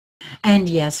And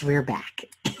yes, we're back.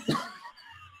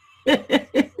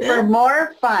 For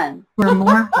more fun. For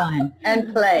more fun.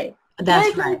 And play.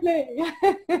 That's right.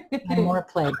 And more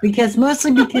play.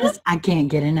 Mostly because I can't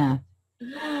get enough.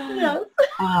 Yes.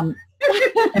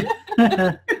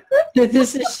 So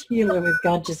this is Sheila with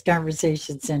Conscious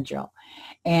Conversation Central.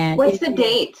 And what's the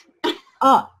date?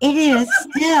 Oh, it is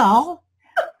still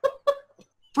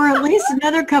for at least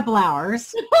another couple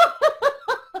hours.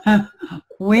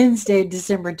 Wednesday,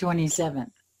 December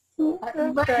 27th. But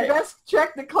you best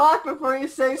check the clock before you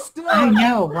say still. I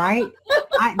know, right?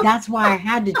 That's why I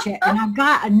had to check. And I've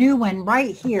got a new one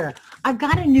right here. I've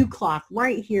got a new clock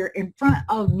right here in front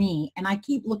of me, and I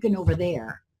keep looking over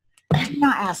there. Do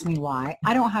not ask me why.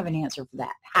 I don't have an answer for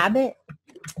that. Habit?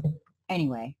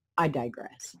 Anyway, I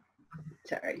digress.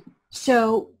 Sorry.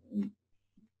 So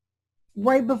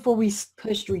right before we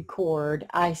pushed record,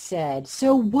 I said,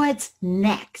 so what's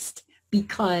next?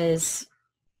 Because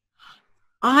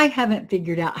I haven't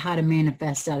figured out how to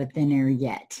manifest out of thin air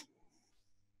yet.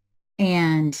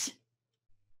 And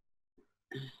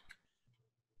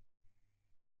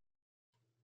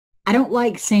I don't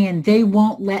like saying they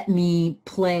won't let me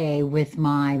play with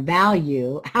my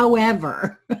value.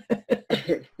 However,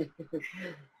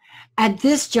 at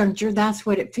this juncture, that's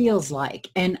what it feels like.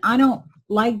 And I don't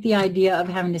like the idea of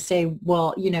having to say,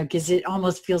 well, because it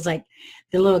almost feels like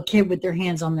the little kid with their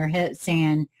hands on their head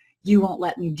saying, you won't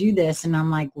let me do this. And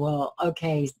I'm like, well,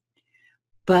 okay,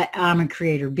 but I'm a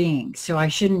creator being. So I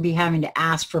shouldn't be having to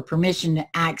ask for permission to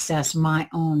access my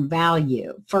own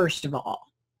value, first of all.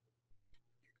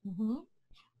 Mm-hmm.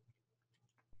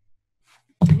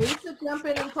 Lisa, jump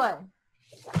in and play.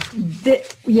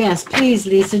 Yes, please,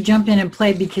 Lisa, jump in and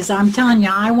play, because I'm telling you,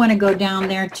 I want to go down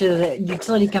there to the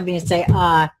utility company and say,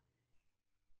 So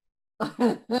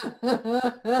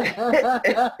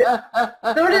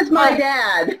does my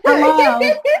dad. Hello.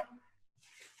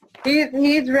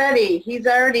 He's ready. He's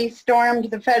already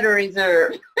stormed the Federal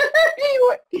Reserve.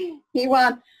 he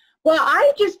wants. Well,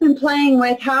 I've just been playing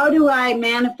with how do I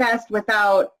manifest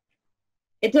without.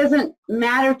 It doesn't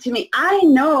matter to me. I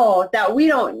know that we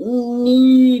don't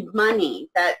need money.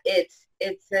 That it's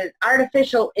an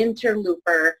artificial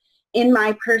interlooper in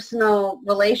my personal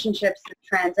relationships and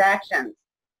transactions.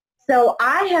 So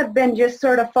I have been just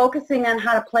sort of focusing on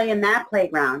how to play in that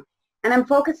playground. And I'm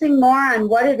focusing more on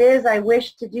what it is I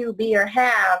wish to do, be, or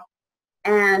have,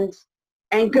 and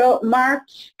go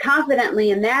march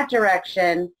confidently in that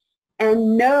direction,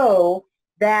 and know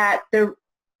that the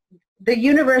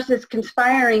universe is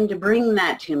conspiring to bring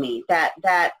that to me, that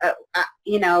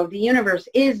the universe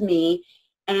is me,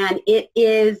 and it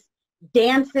is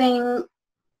dancing,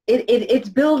 it's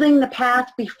building the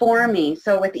path before me.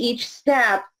 So with each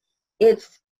step,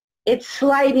 it's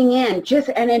sliding in,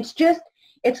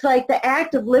 it's like the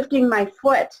act of lifting my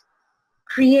foot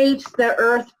creates the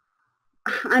earth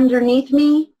underneath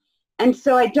me. And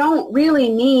so I don't really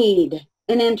need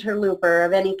an interlooper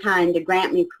of any kind to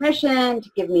grant me permission, to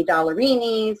give me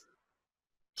dollarinis,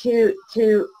 to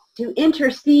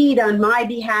intercede on my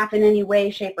behalf in any way,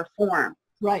 shape, or form.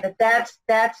 Right. But that's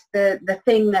the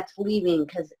thing that's leaving,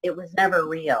 because it was never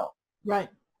real. Right.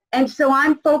 And so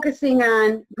I'm focusing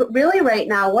on, really right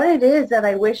now, what it is that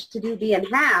I wish to do, be, and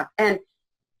have. And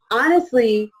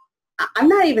honestly, I'm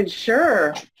not even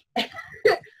sure.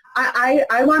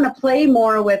 I want to play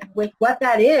more with what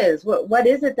that is. What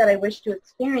is it that I wish to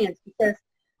experience? Because,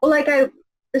 well, like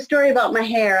the story about my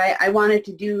hair, I wanted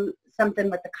to do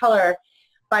something with the color,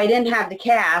 but I didn't have the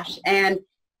cash, and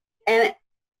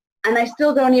I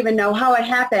still don't even know how it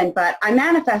happened, but I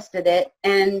manifested it,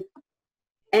 and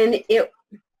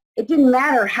it didn't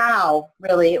matter how,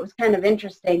 really. It was kind of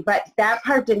interesting, but that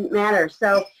part didn't matter.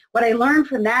 So what I learned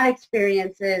from that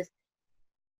experience is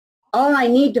all I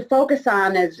need to focus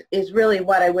on is really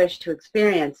what I wish to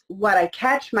experience. What I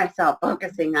catch myself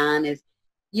focusing on is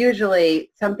usually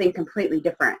something completely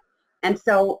different. And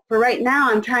so for right now,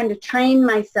 I'm trying to train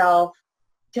myself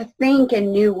to think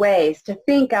in new ways, to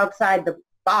think outside the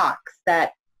box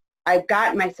that I've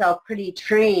got myself pretty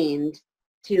trained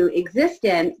to exist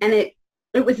in. And it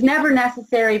was never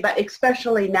necessary, but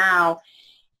especially now,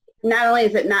 not only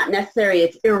is it not necessary,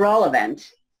 it's irrelevant.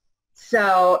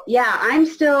 So yeah, I'm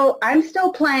still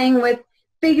playing with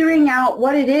figuring out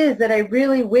what it is that I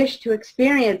really wish to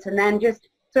experience, and then just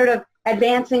sort of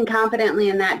advancing confidently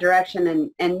in that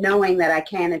direction, and knowing that I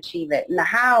can achieve it. And the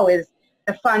how is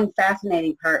the fun,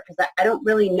 fascinating part, because I don't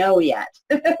really know yet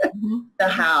the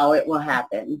how it will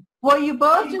happen. Well, you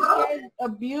both just gave a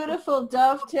beautiful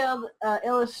dovetailed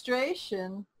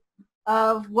illustration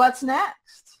of what's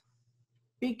next,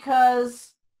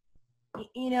 because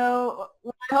you know,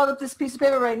 when I hold up this piece of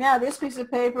paper right now, this piece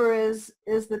of paper is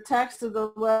the text of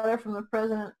the letter from the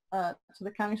President to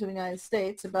the Congress of the United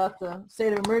States about the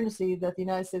state of emergency that the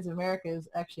United States of America is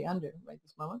actually under right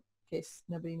this moment, in case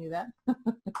nobody knew that.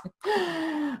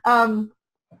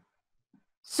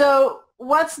 So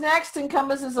what's next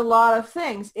encompasses a lot of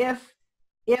things. If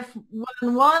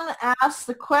when one asks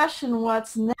the question,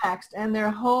 what's next, and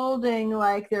they're holding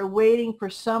like they're waiting for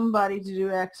somebody to do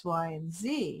X, Y, and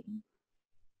Z,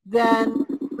 then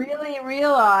really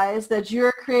realize that you're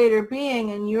a creator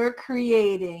being and you're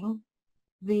creating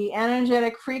the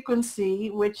energetic frequency,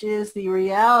 which is the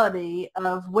reality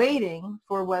of waiting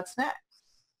for what's next.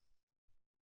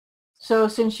 So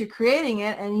since you're creating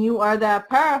it and you are that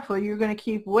powerful, you're going to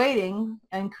keep waiting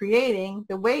and creating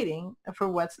the waiting for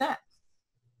what's next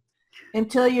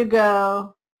until you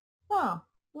go, oh,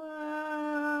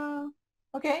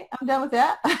 okay, I'm done with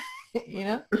that. You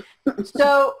know?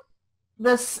 So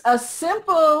a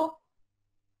simple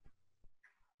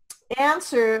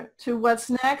answer to what's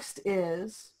next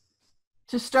is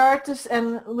to start to,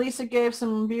 and Lisa gave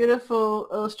some beautiful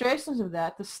illustrations of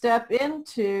that, to step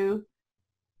into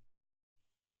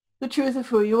the truth of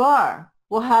who you are.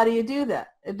 Well, how do you do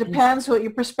that? It depends what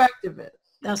your perspective is.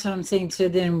 That's what I'm saying. So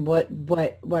then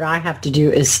what I have to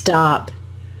do is stop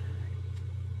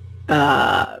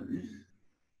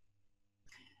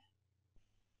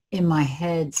in my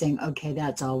head saying, okay,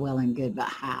 that's all well and good, but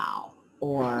how?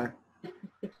 Or,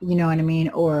 you know what I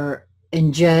mean?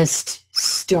 And just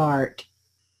start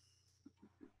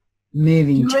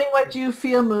moving. Doing what you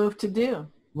feel moved to do.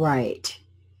 Right.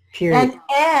 Period.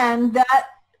 And that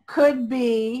could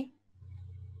be,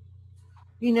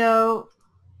 you know,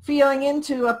 feeling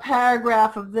into a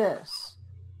paragraph of this.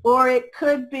 Or it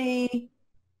could be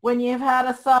when you've had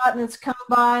a thought and it's come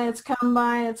by,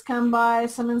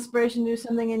 some inspiration to do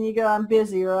something and you go, I'm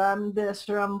busy, or I'm this,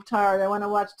 or I'm tired, I want to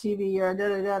watch TV, or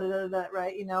da-da-da-da-da-da,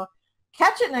 right? You know,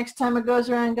 catch it next time it goes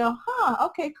around and go,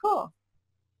 okay, cool.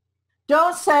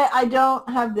 Don't say, I don't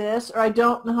have this, or I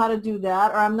don't know how to do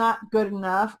that, or I'm not good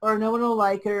enough, or no one will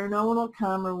like it, or no one will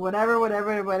come, or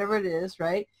whatever it is,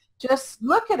 right? Just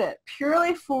look at it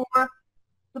purely for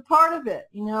the part of it.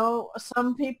 You know,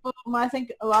 some people, I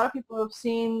think a lot of people have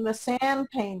seen the sand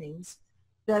paintings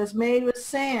that is made with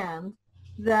sand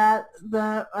that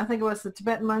I think it was the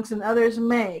Tibetan monks and others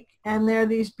make. And they're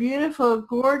these beautiful,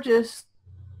 gorgeous,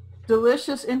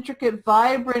 delicious, intricate,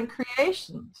 vibrant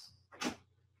creations.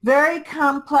 Very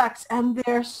complex, and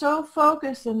they're so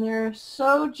focused and they're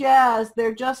so jazzed,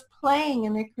 they're just playing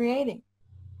and they're creating.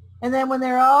 And then when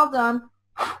they're all done,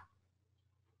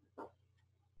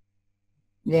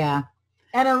 yeah.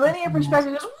 And a linear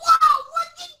perspective goes, wow, what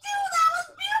did you do? That was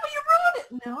beautiful. You ruined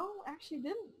it. No, actually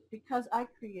didn't, because I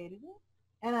created it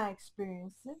and I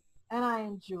experienced it and I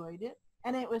enjoyed it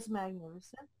and it was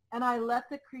magnificent and I let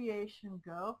the creation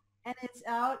go and it's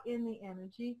out in the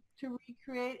energy to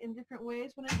recreate in different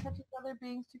ways when it touches other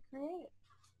beings to create it.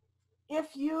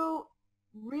 If you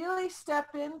really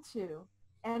step into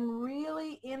and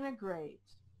really integrate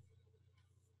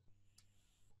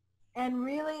and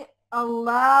really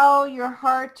allow your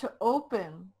heart to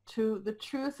open to the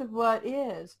truth of what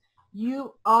is,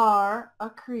 you are a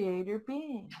creator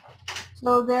being.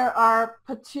 So there are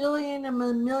bajillion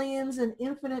and millions and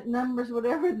infinite numbers,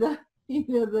 whatever the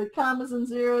the commas and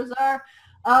zeros are,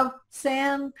 of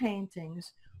sand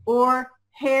paintings or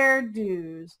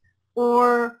hairdos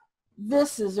or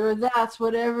thises or that's,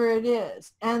 whatever it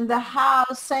is. And the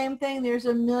house, same thing, there's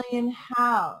a million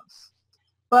hows.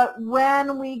 But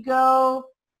when we go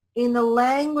in the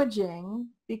languaging,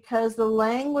 because the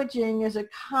languaging is a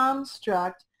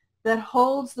construct that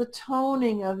holds the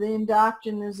toning of the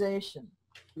indoctrination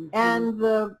and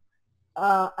the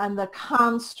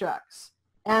constructs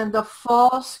and the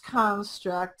false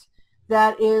construct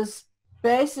that is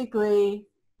basically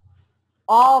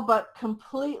all but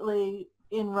completely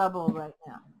in rubble right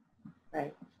now.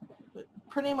 Right.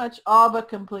 Pretty much all but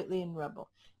completely in rubble.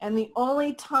 And the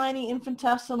only tiny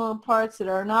infinitesimal parts that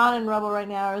are not in rubble right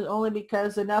now is only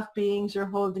because enough beings are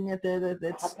holding it there that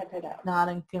it's not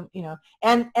in,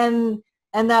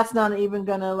 and that's not even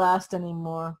going to last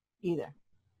anymore either.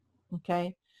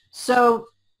 Okay? So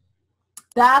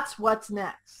that's what's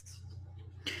next.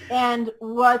 And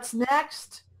what's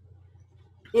next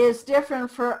is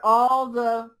different for all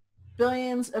the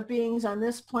billions of beings on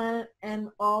this planet and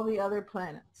all the other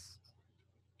planets.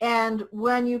 And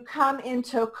when you come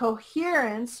into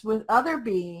coherence with other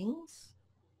beings,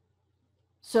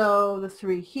 so the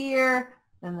three here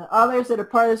and the others that are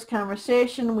part of this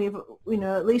conversation, we've,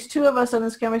 at least two of us on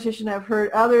this conversation have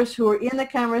heard others who are in the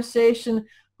conversation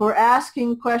who are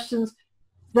asking questions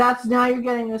that's now you're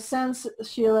getting a sense,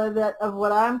 Sheila, that of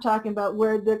what I'm talking about,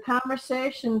 where the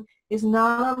conversation is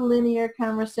not a linear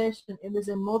conversation. It is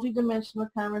a multidimensional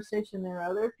conversation. There are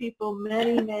other people,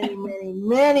 many, many, many,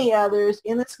 many others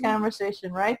in this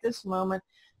conversation right this moment,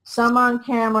 some on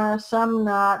camera, some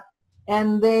not,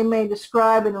 and they may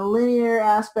describe in a linear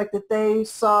aspect that they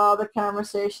saw the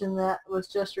conversation that was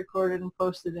just recorded and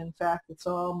posted. In fact, it's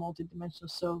all multidimensional,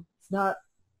 so it's not,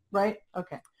 right?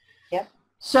 Okay. Yep.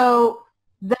 So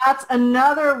that's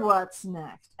another what's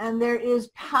next. And there is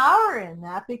power in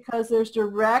that because there's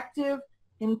directive,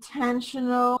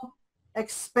 intentional,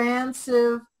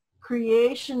 expansive,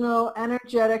 creational,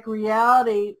 energetic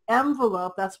reality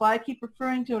envelope. That's why I keep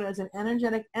referring to it as an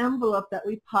energetic envelope that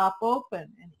we pop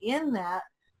open. And in that,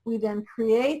 we then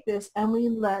create this and we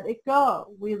let it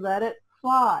go. We let it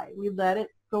fly. We let it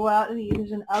go out and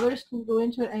ethers, and others can go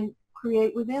into it and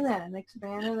create within that and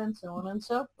expand it and so on and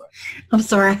so forth. I'm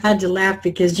sorry, I had to laugh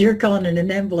because you're calling it an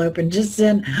envelope, and just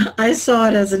then I saw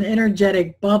it as an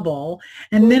energetic bubble,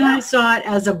 and then I saw it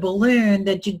as a balloon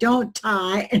that you don't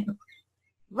tie.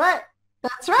 Right.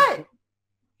 That's right.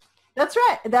 That's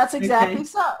right. That's exactly Okay.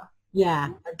 so. Yeah.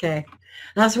 Okay.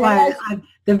 That's why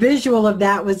the visual of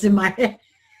that was in my head.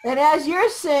 And as you're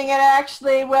seeing it,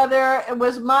 actually, whether it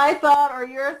was my thought or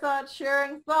your thought,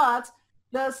 sharing thoughts,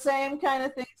 the same kind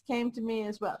of things came to me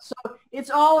as well. So it's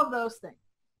all of those things.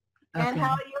 Okay. And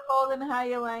how you hold and how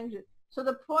you language it. So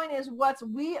the point is,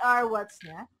 we are what's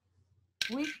next.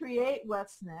 We create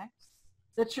what's next.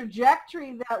 The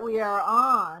trajectory that we are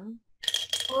on,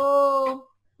 full,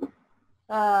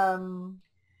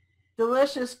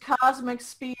 delicious cosmic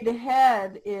speed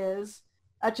ahead, is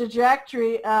a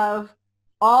trajectory of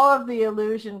all of the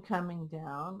illusion coming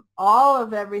down, all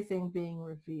of everything being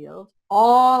revealed,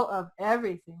 all of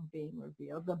everything being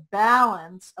revealed, the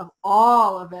balance of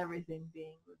all of everything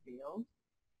being revealed,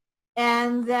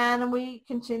 and then we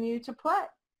continue to play.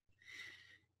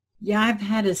 Yeah, I've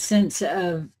had a sense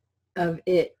of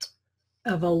it,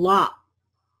 of a lot,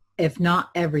 if not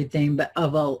everything, but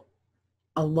of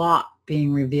a lot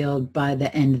being revealed by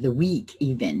the end of the week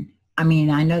even. I mean,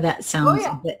 I know that sounds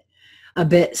a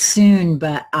bit soon,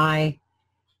 but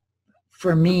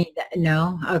for me,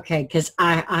 no. Okay, because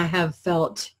I have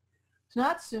felt. It's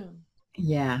not soon.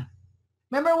 Yeah.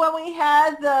 Remember when we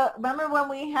had the,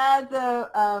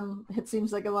 it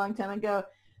seems like a long time ago,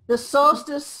 the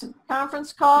solstice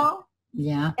conference call?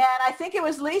 Yeah. And I think it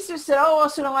was Lisa who said, oh, well,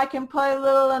 so I can play a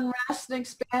little and rest and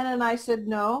expand. And I said,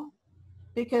 no,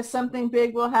 because something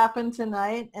big will happen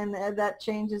tonight, and that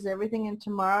changes everything. And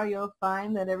tomorrow you'll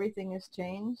find that everything has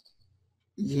changed.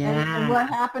 Yeah. And what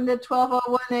happened at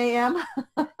 12:01 a.m.?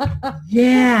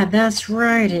 Yeah, that's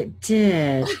right. It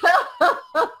did.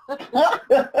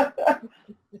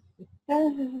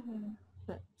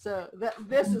 So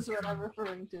this is what I'm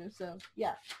referring to. So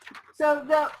yeah. So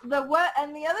the what,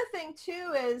 and the other thing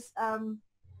too is,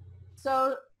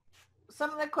 so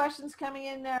some of the questions coming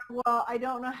in there, well, I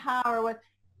don't know how, or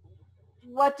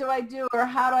what do I do, or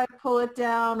how do I pull it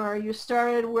down, or you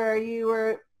started where you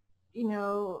were,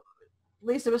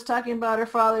 Lisa was talking about her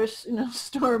father's,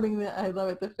 storming I love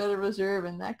it, the Federal Reserve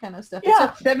and that kind of stuff.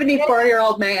 Yeah,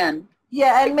 74-year-old man.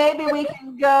 Yeah, and maybe we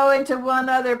can go into one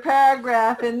other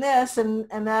paragraph in this, and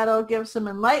that'll give some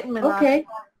enlightenment. Okay.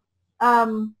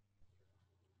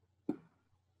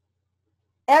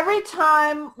 Every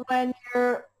time when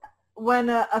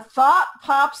a thought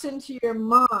pops into your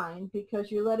mind,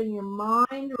 because you're letting your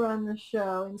mind run the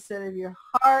show instead of your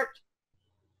heart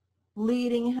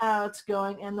leading how it's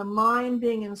going and the mind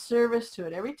being in service to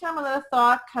it. Every time a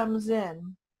thought comes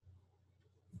in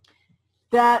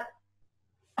that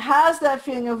has that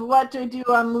feeling of what do I do,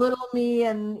 I'm little me,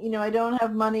 and I don't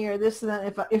have money, or this and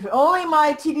that, if only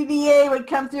my TDDA would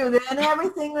come through, then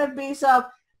everything would be solved.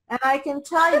 And I can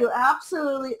tell you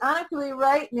absolutely, unequivocally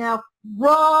right now,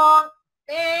 wrong,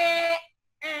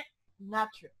 not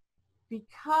true.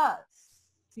 Because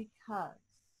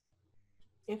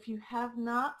if you have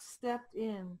not stepped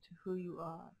into who you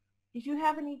are, if you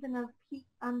haven't even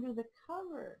peeked under the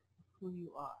cover of who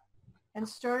you are, and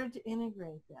started to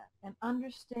integrate that and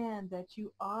understand that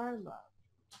you are love,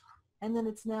 and then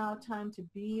it's now time to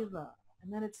be love,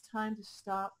 and then it's time to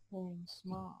stop playing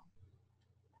small.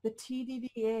 The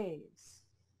TDDAs,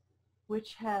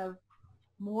 which have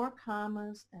more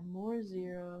commas and more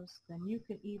zeros than you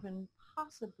can even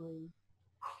possibly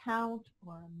count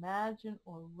or imagine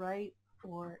or write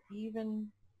or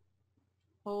even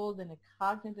hold in a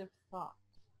cognitive thought,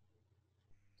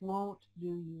 won't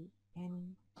do you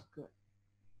any good.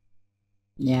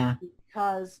 Yeah.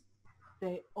 Because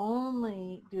they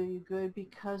only do you good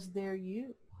because they're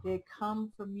you. They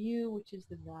come from you, which is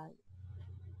the value.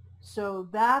 So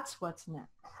that's what's next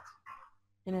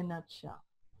in a nutshell.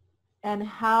 And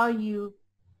how you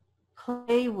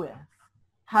play with,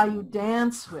 how you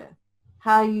dance with,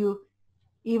 how you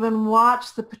even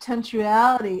watch the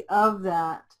potentiality of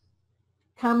that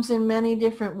comes in many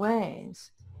different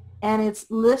ways. And it's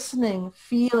listening,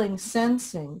 feeling,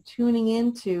 sensing, tuning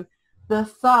into the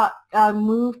thought, I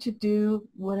move to do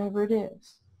whatever it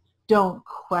is. Don't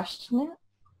question it.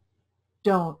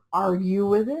 Don't argue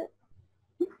with it.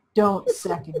 Don't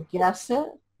second guess it.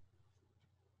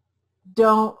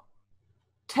 Don't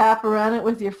tap around it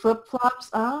with your flip-flops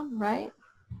on, right?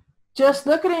 Just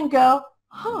look at it and go,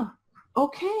 huh,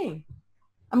 okay.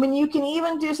 I mean, you can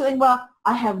even do something, well,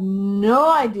 I have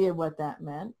no idea what that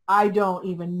meant. I don't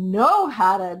even know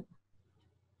how to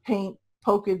paint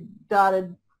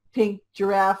polka-dotted pink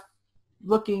giraffe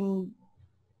looking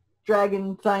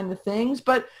dragon kind of things,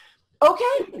 but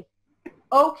okay.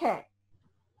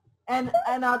 And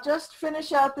I'll just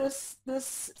finish out this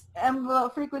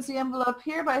envelope, frequency envelope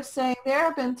here by saying there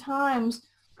have been times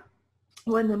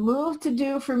when the move to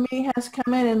do for me has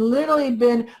come in and literally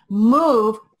been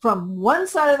moved from one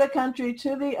side of the country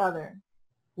to the other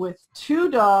with 2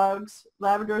 dogs,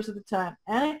 Labradors at the time,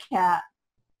 and a cat,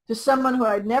 to someone who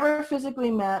I'd never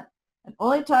physically met and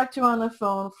only talked to on the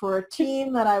phone, for a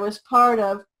team that I was part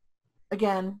of,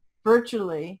 again,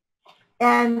 virtually.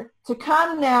 And to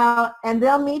come now, and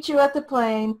they'll meet you at the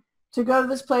plane to go to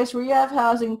this place where you have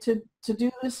housing to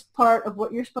do this part of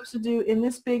what you're supposed to do in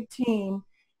this big team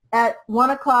at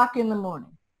 1 o'clock in the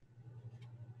morning.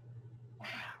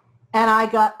 And I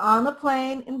got on the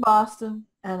plane in Boston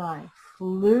and I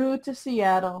flew to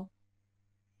Seattle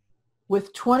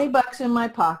with $20 in my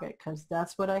pocket, because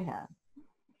that's what I had.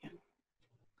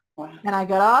 Wow. And I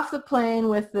got off the plane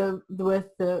with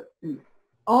the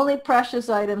only precious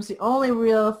items, the only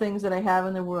real things that I have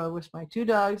in the world was my 2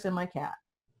 dogs and my cat.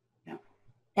 Yeah.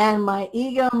 And my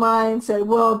ego mind said,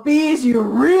 well, Bees, you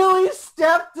really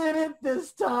stepped in it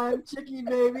this time, chickie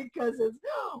baby, because it's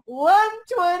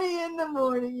 1:20 in the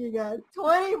morning. You got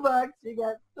 $20. You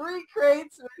got 3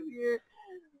 crates with your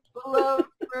beloved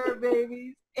fur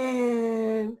babies.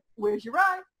 And where's your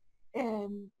ride?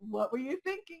 And what were you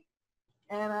thinking?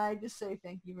 And I just say,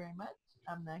 thank you very much.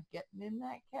 I'm not getting in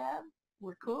that cab.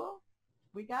 We're cool.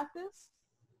 We got this.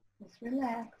 Just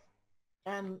relax.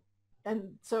 And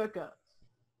so it goes.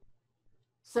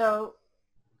 So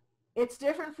it's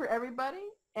different for everybody,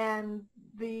 and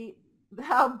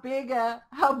how big a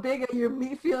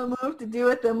you feel moved to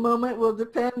do at the moment will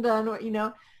depend on what you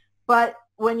know. But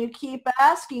when you keep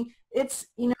asking, it's,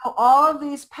 you know, all of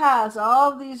these paths,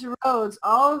 all of these roads,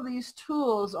 all of these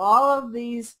tools, all of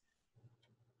these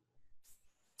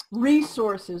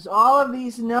resources, all of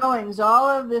these knowings, all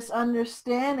of this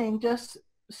understanding just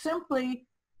simply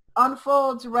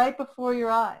unfolds right before your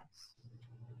eyes.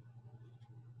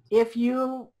 If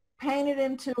you paint it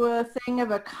into a thing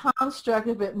of a construct,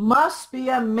 if it must be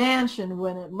a mansion,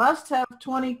 when it must have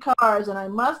 20 cars and I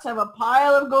must have a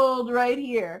pile of gold right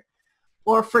here,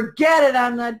 or forget it,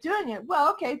 I'm not doing it, well,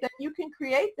 okay, then you can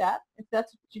create that if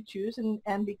that's what you choose.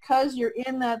 And because you're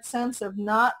in that sense of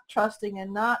not trusting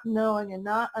and not knowing and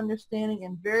not understanding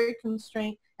and very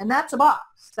constrained, and that's a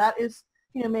box. That is,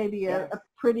 you know, maybe a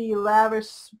pretty lavish,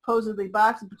 supposedly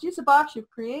box, but it's a box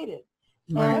you've created.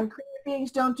 Right. And creative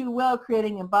beings don't do well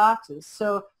creating in boxes.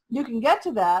 So you can get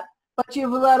to that, but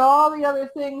you've let all the other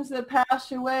things that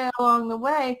pass your way along the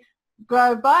way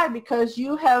drive by because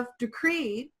you have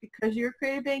decreed, because you're a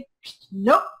creative being,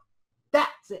 nope,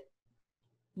 that's it.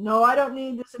 No, I don't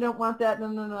need this. I don't want that.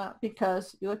 No,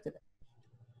 because you looked at it.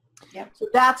 Yep. So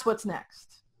that's what's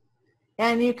next.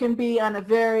 And you can be on a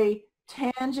very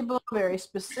tangible, very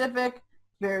specific,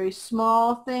 very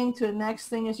small thing to the next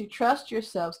thing as you trust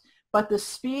yourselves. But the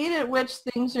speed at which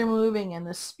things are moving and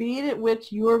the speed at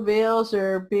which your veils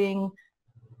are being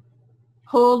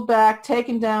pulled back,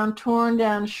 taken down, torn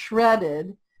down,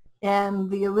 shredded,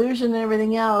 and the illusion and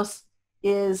everything else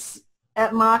is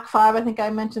at Mach 5. I think I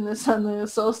mentioned this on the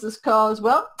solstice call as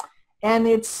well, and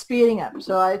it's speeding up.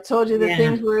 So I told you that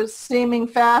things were seeming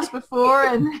fast before,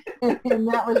 and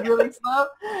that was really slow.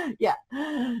 Yeah.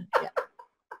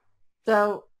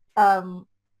 So,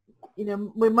 you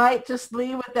know, we might just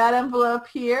leave with that envelope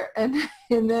here, and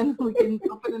then we can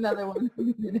open another one.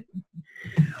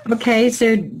 Okay,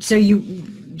 so do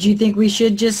you think we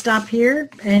should just stop here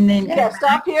and then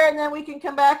stop here, and then we can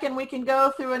come back and we can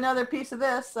go through another piece of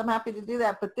this. I'm happy to do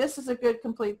that, but this is a good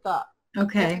complete thought.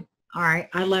 Okay. All right.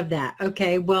 I love that.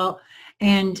 Okay. Well,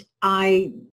 and I